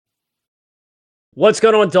What's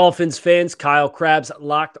going on, Dolphins fans? Kyle Krabs,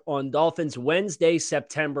 Locked on Dolphins, Wednesday,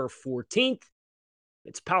 September 14th.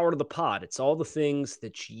 It's Power to the Pod. It's all the things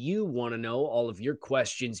that you want to know, all of your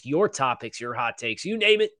questions, your topics, your hot takes, you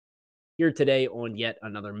name it, here today on yet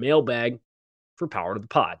another mailbag for Power to the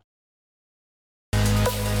Pod.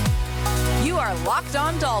 You are Locked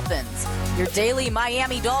on Dolphins, your daily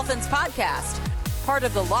Miami Dolphins podcast, part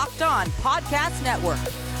of the Locked on Podcast Network,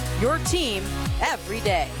 your team every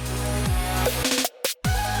day.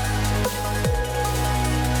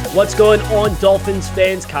 What's going on, Dolphins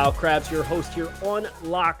fans? Kyle Krabs, your host here on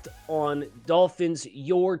Locked on Dolphins,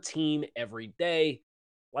 your team every day.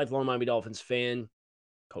 Lifelong Miami Dolphins fan,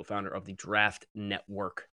 co-founder of the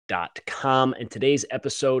draftnetwork.com. And today's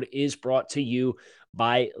episode is brought to you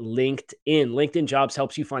by LinkedIn. LinkedIn Jobs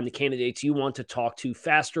helps you find the candidates you want to talk to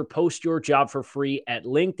faster. Post your job for free at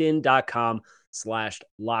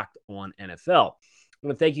linkedin.com/lockedonnfl. I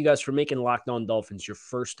want to thank you guys for making Locked on Dolphins your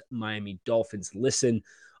first Miami Dolphins listen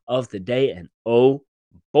of the day. And oh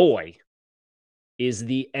boy, is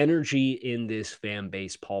the energy in this fan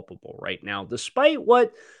base palpable right now, despite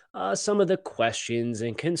what some of the questions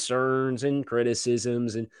and concerns and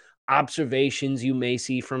criticisms and observations you may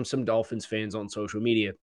see from some Dolphins fans on social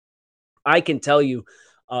media. I can tell you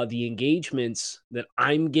the engagements that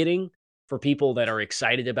I'm getting for people that are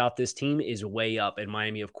excited about this team is way up. And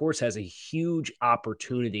Miami, of course, has a huge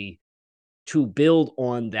opportunity to build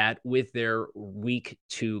on that with their week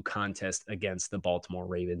 2 contest against the Baltimore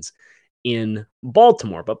Ravens in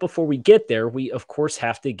Baltimore. But before we get there, we, of course,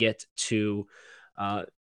 have to get to Power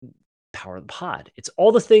of the Pod. It's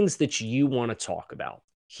all the things that you want to talk about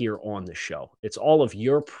here on the show. It's all of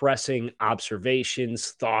your pressing observations,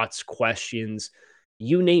 thoughts, questions,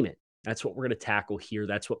 you name it. That's what we're going to tackle here.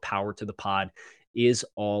 That's what Power to the Pod is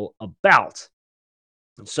all about.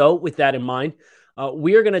 So with that in mind,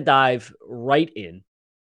 we are going to dive right in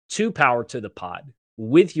to Power to the Pod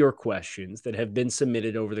with your questions that have been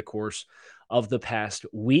submitted over the course of the past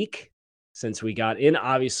week since we got in.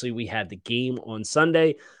 Obviously, we had the game on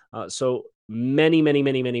Sunday. So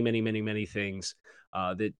many things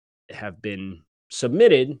that have been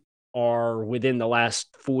submitted are within the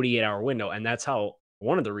last 48-hour window. And that's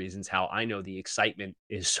one of the reasons how I know the excitement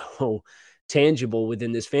is so tangible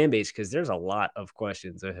within this fan base, because there's a lot of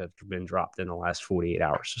questions that have been dropped in the last 48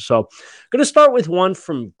 hours. So I'm going to start with one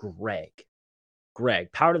from Greg.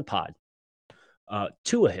 Greg, Power to the Pod.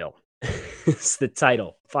 Tua Hill is the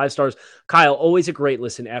title. 5 stars. Kyle, always a great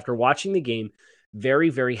listen. After watching the game, very,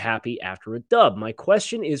 very happy after a dub. My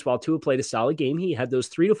question is, while Tua played a solid game, he had those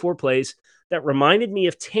 3 to 4 plays that reminded me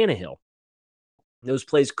of Tannehill. Those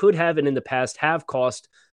plays could have, and in the past have, cost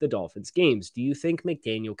the Dolphins games. Do you think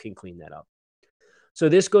McDaniel can clean that up? So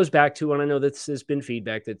this goes back to, and I know this has been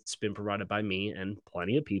feedback that's been provided by me and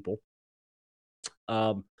plenty of people.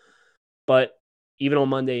 But even on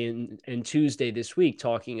Monday and Tuesday this week,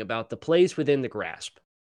 talking about the plays within the grasp,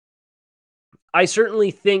 I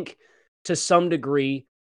certainly think to some degree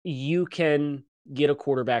you can get a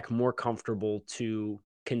quarterback more comfortable to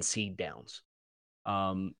concede downs.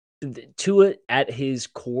 Tua at his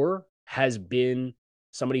core has been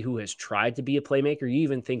somebody who has tried to be a playmaker. You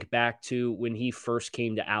even think back to when he first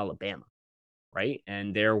came to Alabama, right?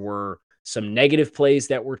 And there were some negative plays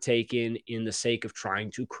that were taken in the sake of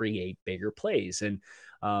trying to create bigger plays. And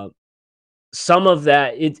some of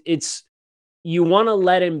that, it's you want to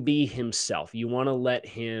let him be himself. You want to let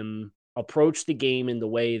him approach the game in the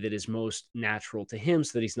way that is most natural to him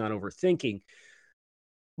so that he's not overthinking.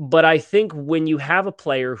 But I think when you have a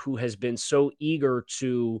player who has been so eager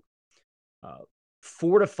to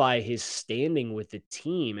fortify his standing with the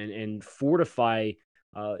team and fortify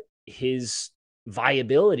his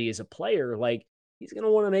viability as a player, like, he's going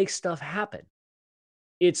to want to make stuff happen.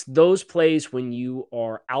 It's those plays when you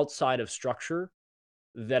are outside of structure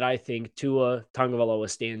that I think Tua Tagovailoa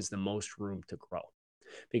stands the most room to grow.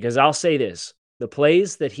 Because I'll say this, the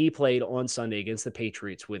plays that he played on Sunday against the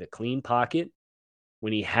Patriots with a clean pocket,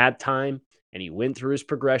 when he had time and he went through his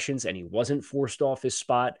progressions and he wasn't forced off his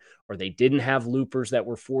spot, or they didn't have loopers that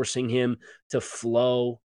were forcing him to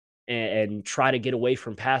flow and try to get away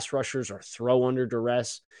from pass rushers or throw under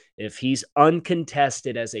duress. If he's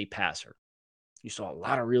uncontested as a passer, you saw a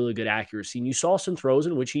lot of really good accuracy, and you saw some throws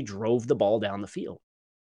in which he drove the ball down the field.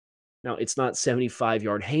 Now, it's not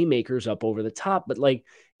 75-yard haymakers up over the top, but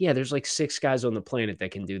there's 6 guys on the planet that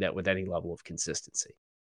can do that with any level of consistency.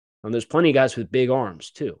 And there's plenty of guys with big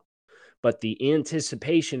arms too. But the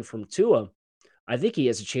anticipation from Tua, I think he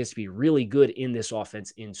has a chance to be really good in this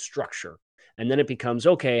offense in structure. And then it becomes,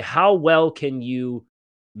 okay, how well can you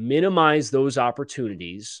minimize those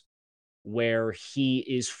opportunities where he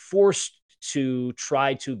is forced to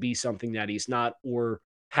try to be something that he's not, or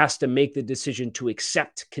has to make the decision to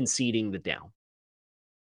accept conceding the down.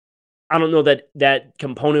 I don't know that that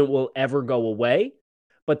component will ever go away.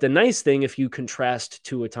 But the nice thing, if you contrast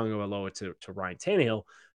Tua Tagovailoa to Ryan Tannehill,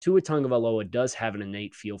 Tua Tagovailoa does have an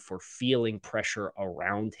innate feel for feeling pressure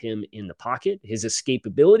around him in the pocket. His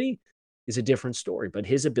escapability is a different story, but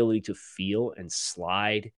his ability to feel and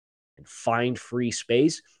slide and find free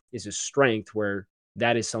space is a strength, where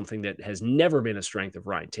that is something that has never been a strength of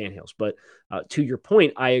Ryan Tannehill's. But to your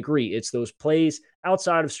point, I agree. It's those plays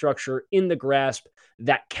outside of structure in the grasp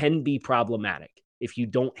that can be problematic if you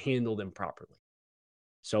don't handle them properly.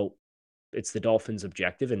 So it's the Dolphins'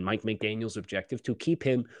 objective and Mike McDaniel's objective to keep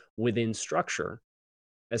him within structure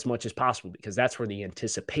as much as possible, because that's where the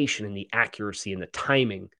anticipation and the accuracy and the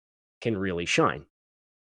timing can really shine.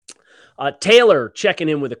 Taylor checking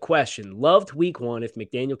in with a question. Loved week 1. If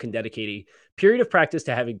McDaniel can dedicate a period of practice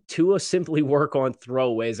to having Tua simply work on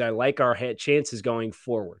throwaways, I like our chances going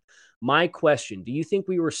forward. My question, do you think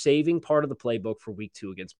we were saving part of the playbook for week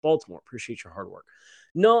 2 against Baltimore? Appreciate your hard work.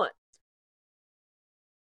 No,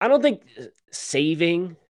 I don't think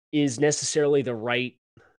saving is necessarily the right,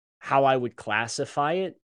 how I would classify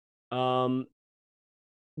it.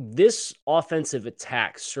 This offensive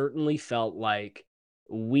attack certainly felt like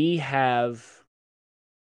we have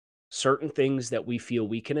certain things that we feel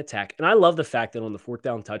we can attack. And I love the fact that on the 4th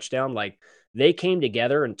down touchdown, like, they came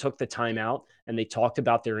together and took the timeout and they talked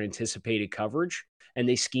about their anticipated coverage, and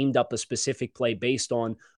they schemed up a specific play based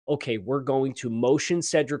on, okay, we're going to motion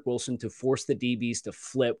Cedric Wilson to force the DBs to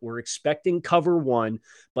flip. We're expecting cover 1,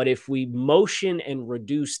 but if we motion and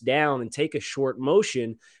reduce down and take a short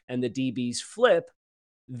motion and the DBs flip,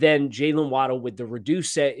 then Jalen Waddle with the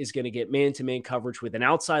reduced set is going to get man-to-man coverage with an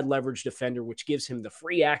outside leverage defender, which gives him the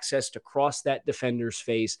free access to cross that defender's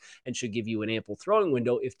face and should give you an ample throwing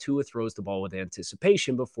window if Tua throws the ball with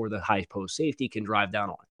anticipation before the high post safety can drive down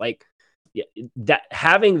on it. Like, yeah, that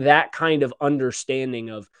having that kind of understanding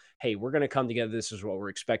of, hey, we're going to come together. This is what we're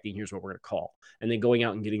expecting. Here's what we're going to call. And then going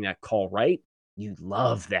out and getting that call right. You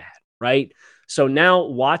love that, right? So now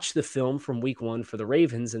watch the film from week 1 for the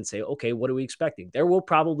Ravens and say, okay, what are we expecting? There will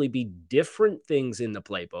probably be different things in the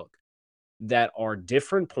playbook that are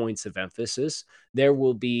different points of emphasis. There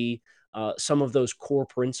will be some of those core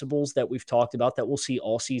principles that we've talked about that we'll see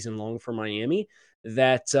all season long for Miami,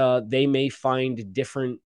 that they may find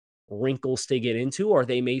different wrinkles to get into, or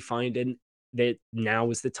they may find that now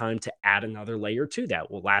is the time to add another layer to that.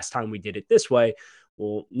 Well, last time we did it this way.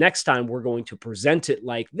 Well, next time we're going to present it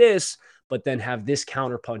like this, but then have this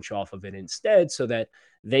counterpunch off of it instead, so that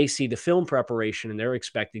they see the film preparation and they're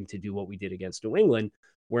expecting to do what we did against New England,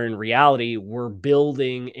 where in reality, we're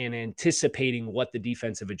building and anticipating what the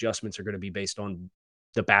defensive adjustments are going to be based on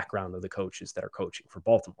the background of the coaches that are coaching for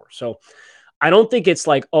Baltimore. So I don't think it's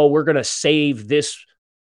like, oh, we're going to save this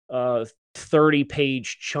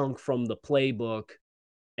 30-page chunk from the playbook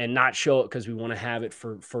and not show it because we want to have it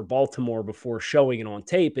for Baltimore before showing it on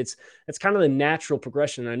tape. It's kind of the natural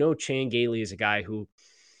progression. I know Chan Gailey is a guy who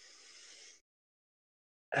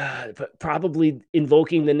probably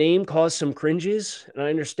invoking the name caused some cringes, and I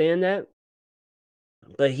understand that.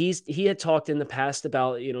 But he had talked in the past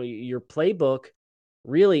about, your playbook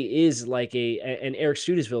really is like and Eric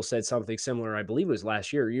Studesville said something similar, I believe it was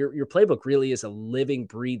last year. Your playbook really is a living,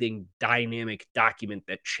 breathing, dynamic document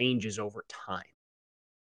that changes over time.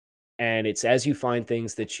 And it's as you find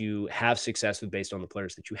things that you have success with based on the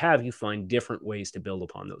players that you have, you find different ways to build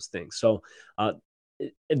upon those things. So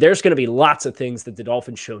there's going to be lots of things that the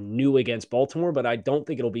Dolphins show new against Baltimore, but I don't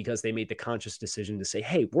think it'll be because they made the conscious decision to say,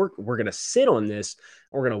 hey, we're going to sit on this.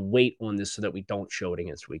 We're going to wait on this so that we don't show it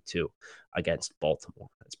against week 2 against Baltimore.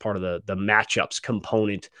 It's part of the matchups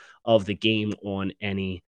component of the game on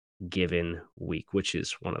any given week, which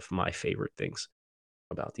is one of my favorite things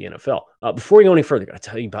about the NFL. Before we go any further, I got to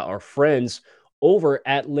tell you about our friends over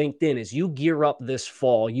at LinkedIn. As you gear up this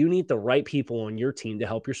fall, you need the right people on your team to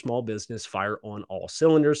help your small business fire on all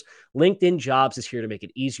cylinders. LinkedIn Jobs is here to make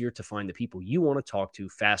it easier to find the people you want to talk to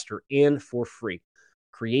faster and for free.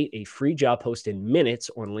 Create a free job post in minutes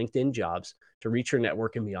on LinkedIn Jobs to reach your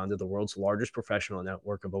network and beyond to the world's largest professional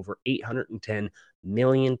network of over 810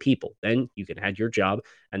 million people. Then you can add your job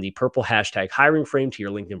and the purple hashtag hiring frame to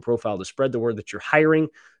your LinkedIn profile to spread the word that you're hiring,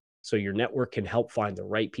 so your network can help find the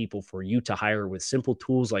right people for you to hire. With simple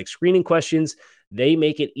tools like screening questions, they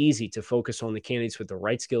make it easy to focus on the candidates with the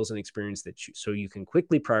right skills and experience so you can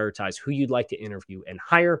quickly prioritize who you'd like to interview and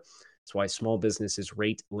hire. That's why small businesses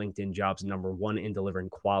rate LinkedIn Jobs #1 in delivering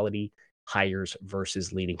quality hires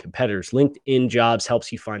versus leading competitors. LinkedIn Jobs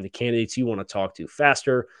helps you find the candidates you want to talk to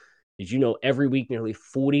faster. Did you know every week nearly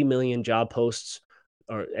 40 million job posts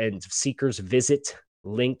and seekers visit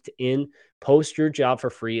LinkedIn? Post your job for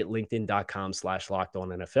free at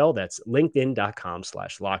linkedin.com/lockedonnfl. That's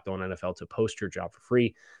linkedin.com/lockedonnfl to post your job for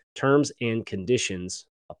free. Terms and conditions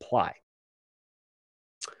apply.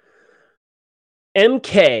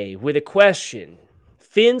 MK with a question.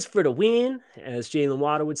 Fins for the win, as Jalen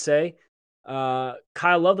Waddle would say.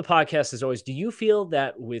 Kyle, love the podcast as always. Do you feel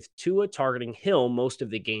that with Tua targeting Hill most of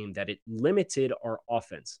the game that it limited our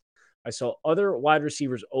offense? I saw other wide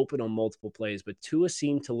receivers open on multiple plays, but Tua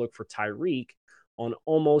seemed to look for Tyreek on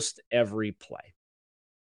almost every play.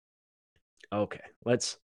 Okay,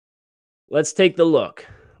 let's take the look.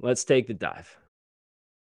 Let's take the dive.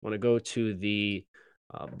 I want to go to the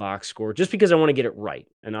box score just because I want to get it right.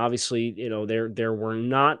 And obviously, there were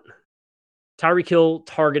not Tyreek Hill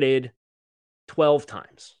targeted 12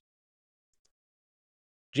 times.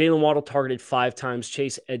 Jalen Waddle targeted 5 times.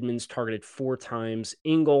 Chase Edmonds targeted 4 times.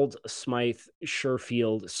 Ingold, Smythe,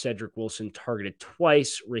 Sherfield, Cedric Wilson targeted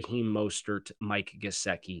twice. Raheem Mostert, Mike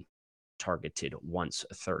Gesicki targeted once.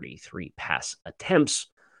 33 pass attempts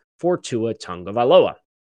for Tua Tagovailoa.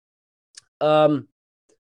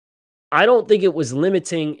 I don't think it was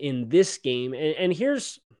limiting in this game. And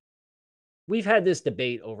we've had this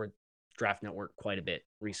debate over Draft Network quite a bit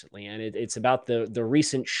recently, and it's about the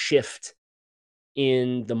recent shift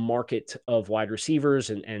in the market of wide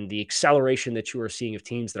receivers and the acceleration that you are seeing of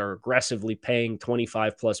teams that are aggressively paying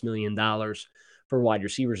 $25+ million for wide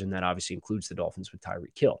receivers, and that obviously includes the Dolphins with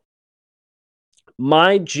Tyreek Hill.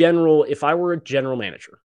 If I were a general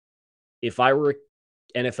manager, if I were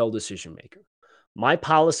an NFL decision maker, my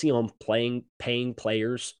policy on paying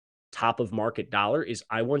players top of market dollar is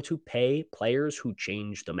I want to pay players who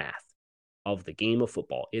change the math of the game of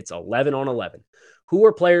football. It's 11 on 11. Who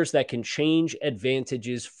are players that can change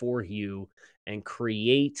advantages for you and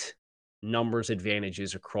create numbers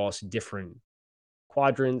advantages across different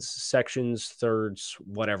quadrants, sections, thirds,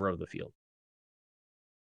 whatever of the field?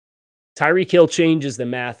 Tyreek Hill changes the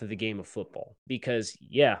math of the game of football because,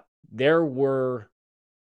 there were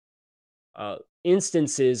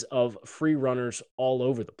instances of free runners all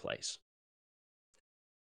over the place.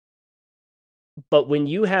 But when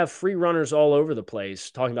you have free runners all over the place,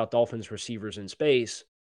 talking about Dolphins receivers in space,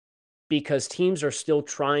 because teams are still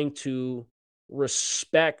trying to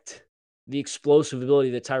respect the explosive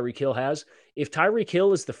ability that Tyreek Hill has, if Tyreek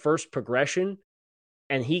Hill is the first progression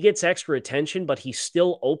and he gets extra attention, but he's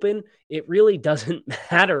still open, it really doesn't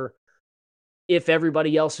matter if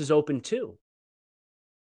everybody else is open too.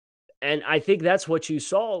 And I think that's what you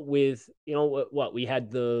saw with, we had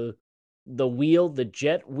the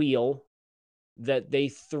jet wheel that they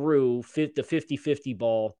threw, the 50-50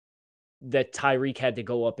 ball that Tyreek had to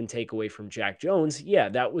go up and take away from Jack Jones. Yeah,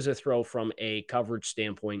 that was a throw from a coverage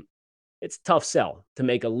standpoint. It's a tough sell to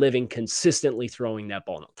make a living consistently throwing that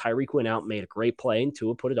ball. Now, Tyreek went out, made a great play, and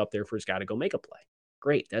Tua put it up there for his guy to go make a play.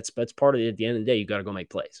 Great. That's part of it. At the end of the day, you got to go make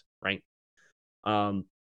plays, right?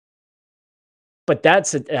 But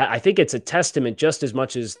I think it's a testament just as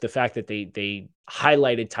much as the fact that they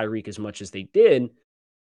highlighted Tyreek as much as they did.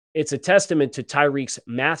 It's a testament to Tyreek's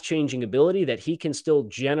math-changing ability that he can still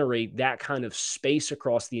generate that kind of space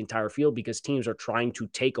across the entire field because teams are trying to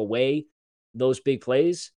take away those big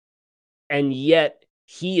plays. And yet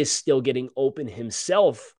he is still getting open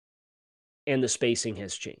himself and the spacing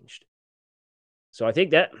has changed. So I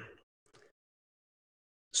think that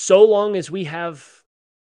so long as we have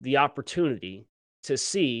the opportunity to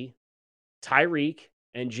see Tyreek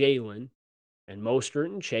and Jalen and Mostert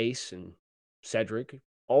and Chase and Cedric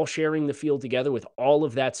all sharing the field together with all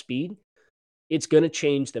of that speed, it's going to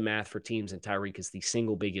change the math for teams, and Tyreek is the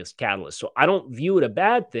single biggest catalyst. So I don't view it a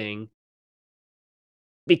bad thing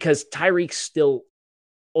because Tyreek's still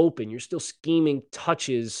open. You're still scheming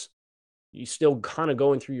touches. You're still kind of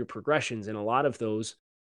going through your progressions, and a lot of those,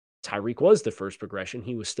 Tyreek was the first progression.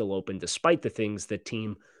 He was still open despite the things that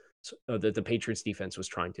the Patriots defense was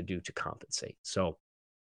trying to do to compensate. So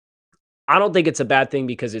I don't think it's a bad thing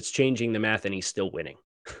because it's changing the math and he's still winning.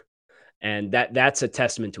 And that's a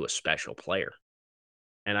testament to a special player.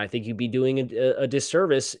 And I think you'd be doing a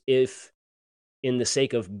disservice if, in the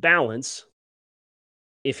sake of balance,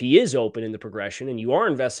 if he is open in the progression and you are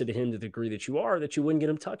invested in him to the degree that you are, that you wouldn't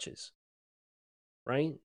get him touches.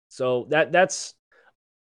 Right? So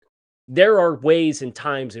there are ways and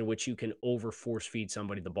times in which you can over force feed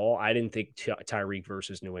somebody the ball. I didn't think Tyreek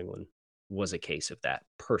versus New England was a case of that,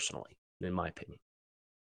 personally, in my opinion.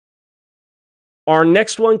 Our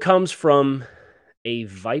next one comes from a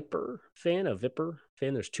Viper fan, a Vipper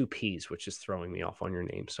fan. There's 2 P's, which is throwing me off on your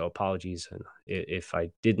name. So apologies if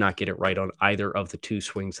I did not get it right on either of the 2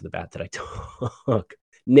 swings of the bat that I took.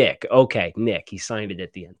 Nick. Okay, Nick. He signed it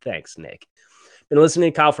at the end. Thanks, Nick. Been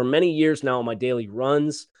listening to Kyle for many years now on my daily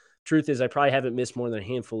runs. Truth is, I probably haven't missed more than a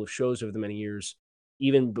handful of shows over the many years,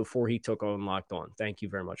 even before he took on Locked On. Thank you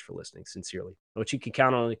very much for listening, sincerely. What you can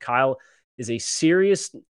count on, Kyle, is a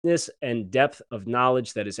seriousness and depth of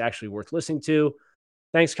knowledge that is actually worth listening to.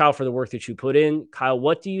 Thanks, Kyle, for the work that you put in. Kyle,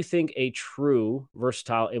 what do you think a true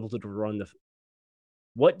versatile able to run the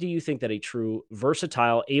what do you think that a true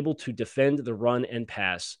versatile able to defend the run and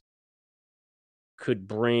pass could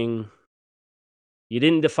bring? You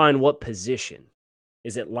didn't define what position.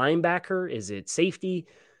 Is it linebacker? Is it safety?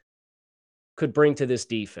 Could bring to this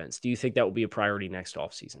defense. Do you think that will be a priority next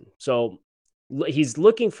offseason? So he's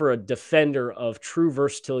looking for a defender of true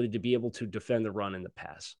versatility to be able to defend the run and the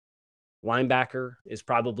pass. Linebacker is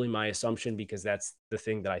probably my assumption because that's the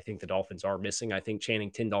thing that I think the Dolphins are missing. I think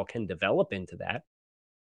Channing Tindall can develop into that.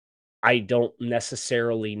 I don't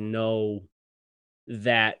necessarily know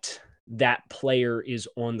that that player is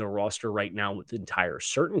on the roster right now with entire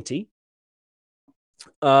certainty.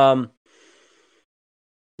 But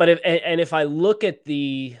if I look at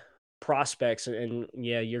the prospects, and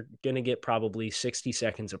yeah, you're going to get probably 60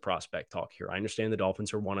 seconds of prospect talk here. I understand the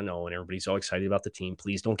Dolphins are 1-0 and everybody's all excited about the team.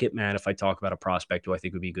 Please don't get mad if I talk about a prospect who I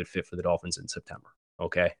think would be a good fit for the Dolphins in September.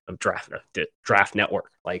 Okay. I'm draft network.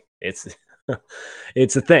 Like it's,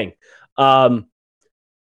 it's a thing. I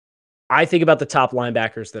think about the top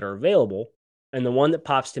linebackers that are available. And the one that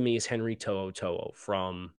pops to me is Henry To'oTo'o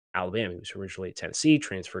from Alabama. He was originally at Tennessee,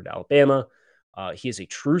 transferred to Alabama. He is a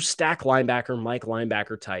true stack linebacker, Mike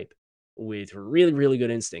linebacker type with really, really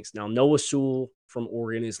good instincts. Now, Noah Sewell from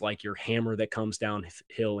Oregon is like your hammer that comes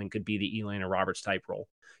downhill and could be the Elana Roberts type role.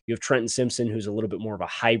 You have Trenton Simpson, who's a little bit more of a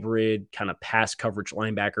hybrid kind of pass coverage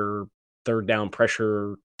linebacker, third down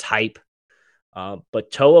pressure type.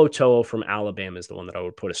 But To'oTo'o from Alabama is the one that I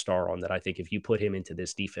would put a star on, that I think if you put him into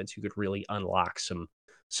this defense, you could really unlock some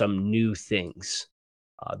new things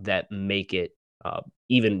that make it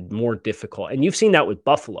even more difficult. And you've seen that with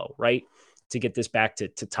Buffalo, right? To get this back to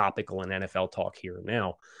topical and NFL talk here and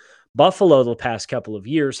now. Buffalo, the past couple of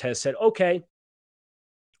years, has said, okay,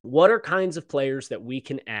 what are kinds of players that we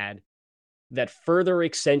can add that further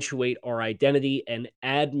accentuate our identity and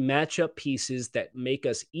add matchup pieces that make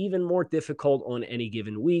us even more difficult on any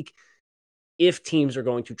given week if teams are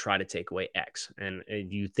going to try to take away X. And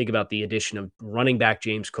you think about the addition of running back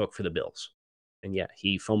James Cook for the Bills. And yeah,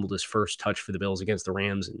 he fumbled his first touch for the Bills against the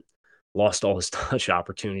Rams and lost all his touch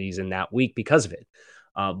opportunities in that week because of it.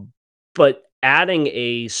 But adding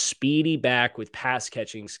a speedy back with pass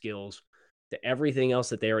catching skills to everything else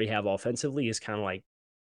that they already have offensively is kind of like,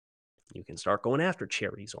 you can start going after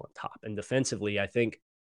cherries on top. And defensively, I think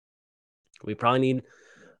we probably need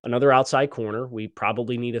another outside corner. We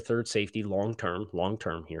probably need a third safety long term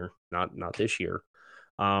here, not this year.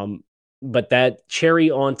 But that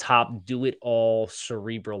cherry on top, do it all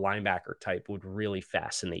cerebral linebacker type would really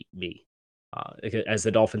fascinate me as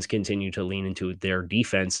the Dolphins continue to lean into their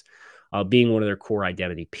defense being one of their core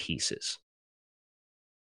identity pieces.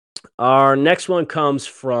 Our next one comes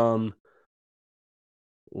from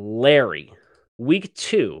Larry. Week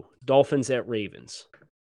 2, Dolphins at Ravens.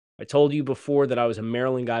 I told you before that I was a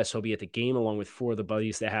Maryland guy, so I'll be at the game along with 4 of the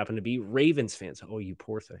buddies that happen to be Ravens fans. Oh, you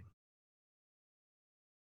poor thing.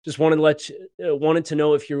 Just wanted to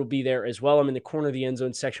know if you will be there as well. I'm in the corner of the end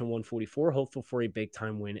zone, section 144, hopeful for a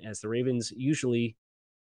big-time win, as the Ravens usually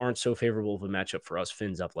aren't so favorable of a matchup for us.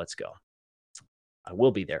 Fins up, let's go. I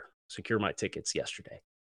will be there. Secure my tickets yesterday.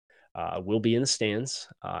 I will be in the stands.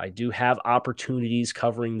 I do have opportunities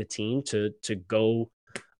covering the team to go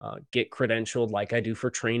get credentialed like I do for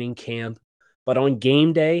training camp. But on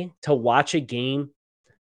game day, to watch a game,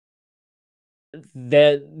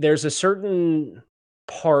 there's a certain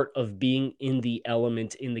part of being in the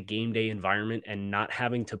element in the game day environment and not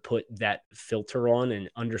having to put that filter on and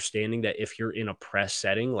understanding that if you're in a press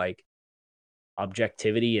setting, like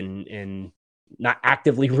objectivity and not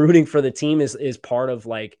actively rooting for the team is part of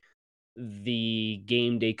like the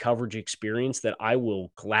game day coverage experience that I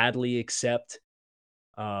will gladly accept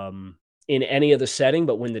in any other setting.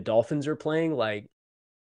 But when the Dolphins are playing, like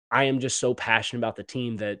I am just so passionate about the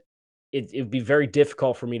team that it would be very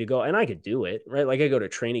difficult for me to go, and I could do it, right? Like I go to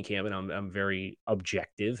training camp and I'm very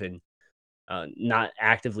objective and not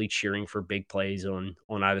actively cheering for big plays on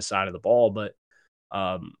either side of the ball. But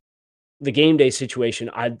the game day situation,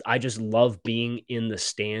 I just love being in the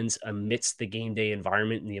stands amidst the game day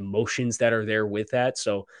environment and the emotions that are there with that.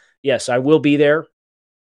 So yes, I will be there.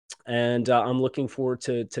 And I'm looking forward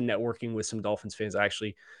to networking with some Dolphins fans.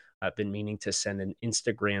 I've been meaning to send an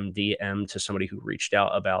Instagram DM to somebody who reached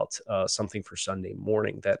out about something for Sunday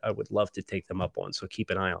morning that I would love to take them up on. So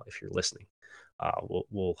keep an eye out if you're listening.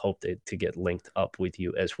 We'll hope to get linked up with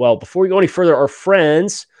you as well. Before we go any further, our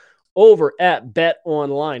friends over at Bet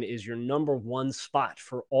Online is your number one spot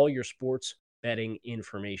for all your sports betting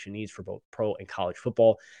information needs for both pro and college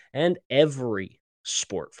football and every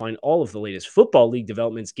sport. Find all of the latest football league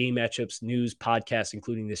developments, game matchups, news, podcasts,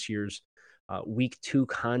 including this year's Week 2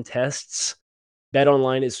 contests.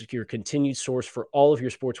 BetOnline is your continued source for all of your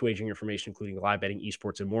sports wagering information, including live betting,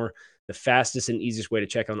 esports, and more. The fastest and easiest way to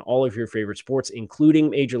check on all of your favorite sports, including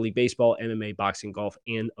Major League Baseball, MMA, boxing, golf,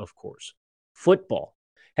 and, of course, football.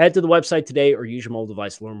 Head to the website today or use your mobile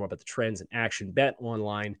device to learn more about the trends in action.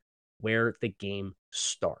 BetOnline, where the game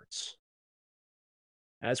starts.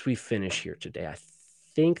 As we finish here today, I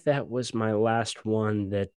think that was my last one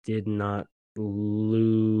that did not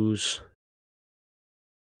lose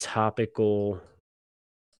topical.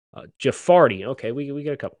 Jaffardi. Okay, we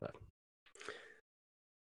got a couple of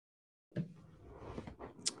that.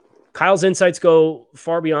 Kyle's insights go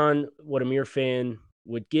far beyond what a mere fan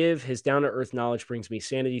would give. His down-to-earth knowledge brings me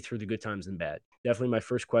sanity through the good times and bad. Definitely my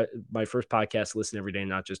first podcast, listen every day,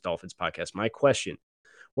 not just Dolphins podcast. My question,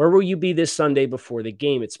 where will you be this Sunday before the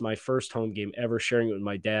game? It's my first home game ever, sharing it with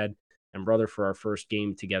my dad and brother for our first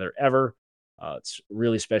game together ever. It's a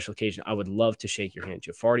really special occasion. I would love to shake your hand.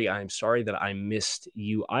 Jaffardi, I am sorry that I missed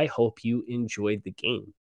you. I hope you enjoyed the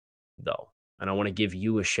game, though. And I want to give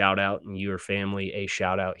you a shout out and your family a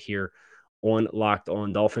shout out here on Locked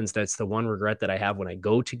On Dolphins. That's the one regret that I have when I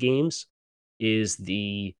go to games is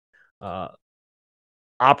the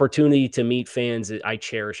opportunity to meet fans that I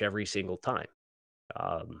cherish every single time.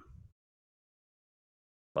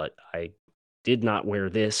 But I did not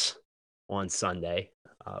wear this on Sunday.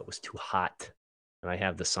 It was too hot, and I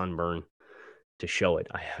have the sunburn to show it.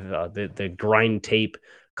 I have the grind tape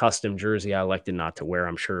custom jersey I elected not to wear.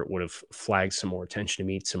 I'm sure it would have flagged some more attention to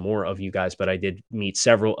meet some more of you guys, but I did meet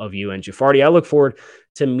several of you. And Jaffardi, I look forward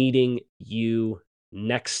to meeting you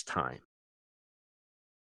next time.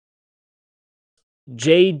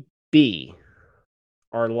 JB,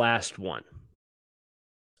 our last one.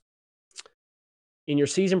 In your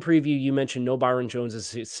season preview, you mentioned no Byron Jones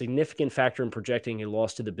is a significant factor in projecting a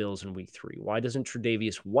loss to the Bills in Week 3. Why doesn't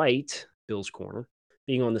Tre'Davious White, Bills corner,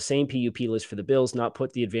 being on the same PUP list for the Bills, not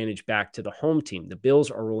put the advantage back to the home team? The Bills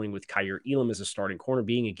are rolling with Kaiir Elam as a starting corner.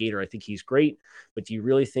 Being a Gator, I think he's great, but do you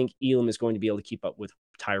really think Elam is going to be able to keep up with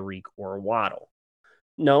Tyreek or Waddle?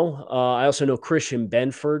 No. I also know Christian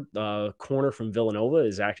Benford, corner from Villanova,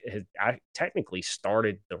 has technically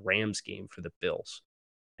started the Rams game for the Bills.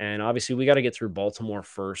 And obviously, we got to get through Baltimore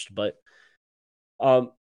first. But I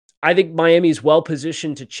think Miami is well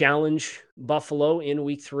positioned to challenge Buffalo in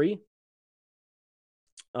Week 3.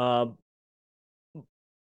 But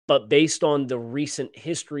based on the recent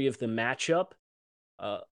history of the matchup,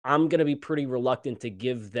 I'm going to be pretty reluctant to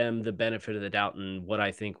give them the benefit of the doubt in what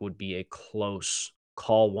I think would be a close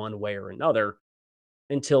call one way or another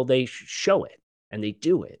until they show it and they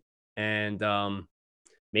do it. And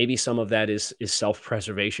maybe some of that is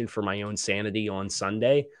self-preservation for my own sanity on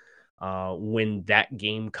Sunday when that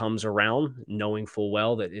game comes around, knowing full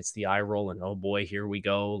well that it's the eye roll and, oh boy, here we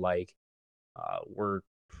go. Like we're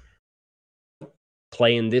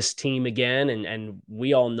playing this team again. And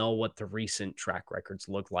we all know what the recent track records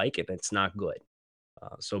look like, and it's not good.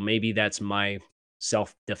 So maybe that's my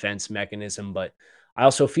self-defense mechanism. But I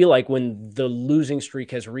also feel like when the losing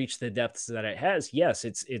streak has reached the depths that it has, yes,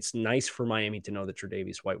 it's nice for Miami to know that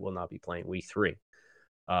Tre'Davious White will not be playing Week 3.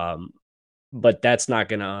 But that's not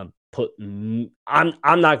going to put I'm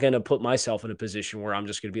not going to put myself in a position where I'm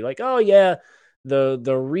just going to be like, oh yeah,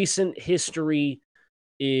 the recent history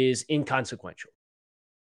is inconsequential.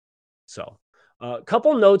 So a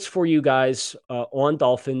couple notes for you guys on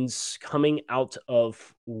Dolphins coming out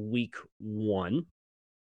of Week 1.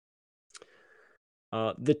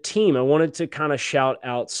 The team, I wanted to kind of shout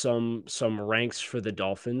out some ranks for the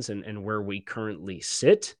Dolphins and where we currently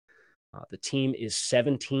sit. The team is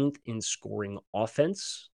 17th in scoring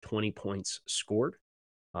offense, 20 points scored.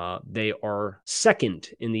 They are second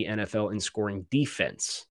in the NFL in scoring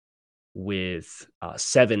defense with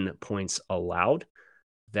 7 points allowed.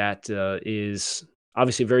 That is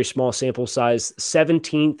obviously a very small sample size.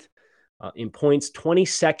 17th in points,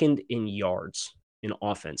 22nd in yards in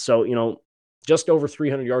offense. So, just over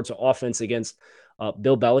 300 yards of offense against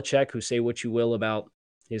Bill Belichick, who say what you will about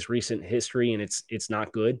his recent history, and it's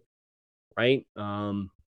not good, right?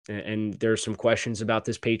 And there's some questions about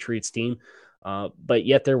this Patriots team. But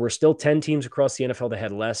yet there were still 10 teams across the NFL that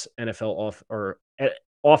had less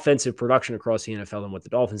offensive production across the NFL than what the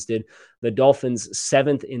Dolphins did. The Dolphins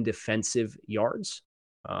 7th in defensive yards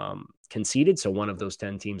conceded. So one of those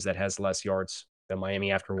 10 teams that has less yards than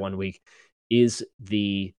Miami after 1 week is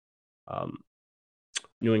the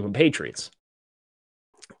New England Patriots.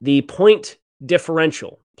 The point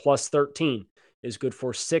differential plus 13 is good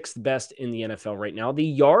for 6th best in the NFL right now. The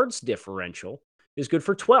yards differential is good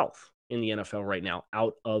for 12th in the NFL right now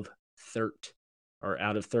out of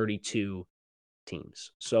 32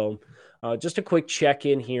 teams. So just a quick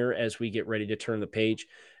check-in here as we get ready to turn the page.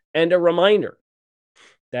 And a reminder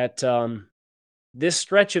that this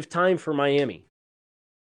stretch of time for Miami,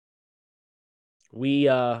 we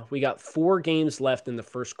got 4 games left in the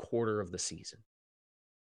first quarter of the season.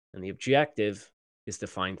 And the objective is to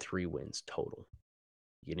find 3 wins total.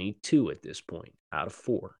 You need 2 at this point out of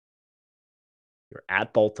 4. You're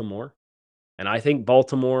at Baltimore. And I think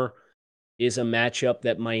Baltimore is a matchup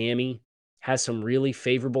that Miami has some really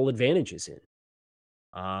favorable advantages in.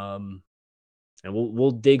 And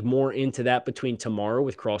we'll dig more into that between tomorrow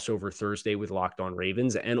with Crossover Thursday with Locked On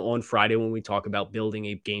Ravens and on Friday when we talk about building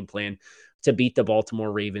a game plan to beat the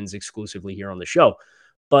Baltimore Ravens exclusively here on the show.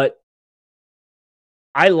 But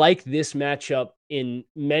I like this matchup in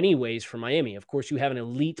many ways for Miami. Of course, you have an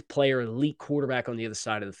elite player, elite quarterback on the other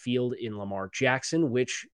side of the field in Lamar Jackson,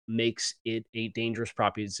 which makes it a dangerous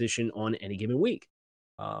proposition on any given week.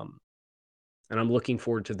 And I'm looking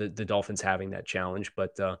forward to the Dolphins having that challenge.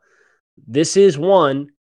 But this is one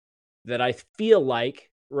that I feel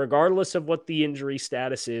like, regardless of what the injury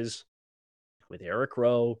status is, with Eric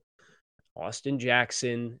Rowe, Austin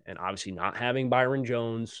Jackson, and obviously not having Byron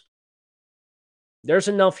Jones, there's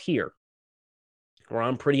enough here where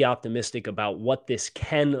I'm pretty optimistic about what this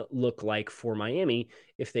can look like for Miami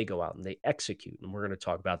if they go out and they execute. And we're going to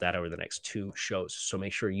talk about that over the next 2 shows. So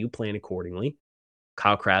make sure you plan accordingly.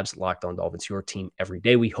 Kyle Krabs, Locked On Dolphins, your team every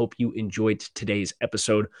day. We hope you enjoyed today's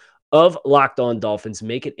episode of Locked On Dolphins.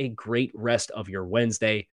 Make it a great rest of your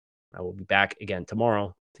Wednesday. I will be back again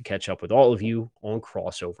tomorrow to catch up with all of you on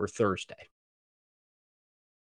Crossover Thursday.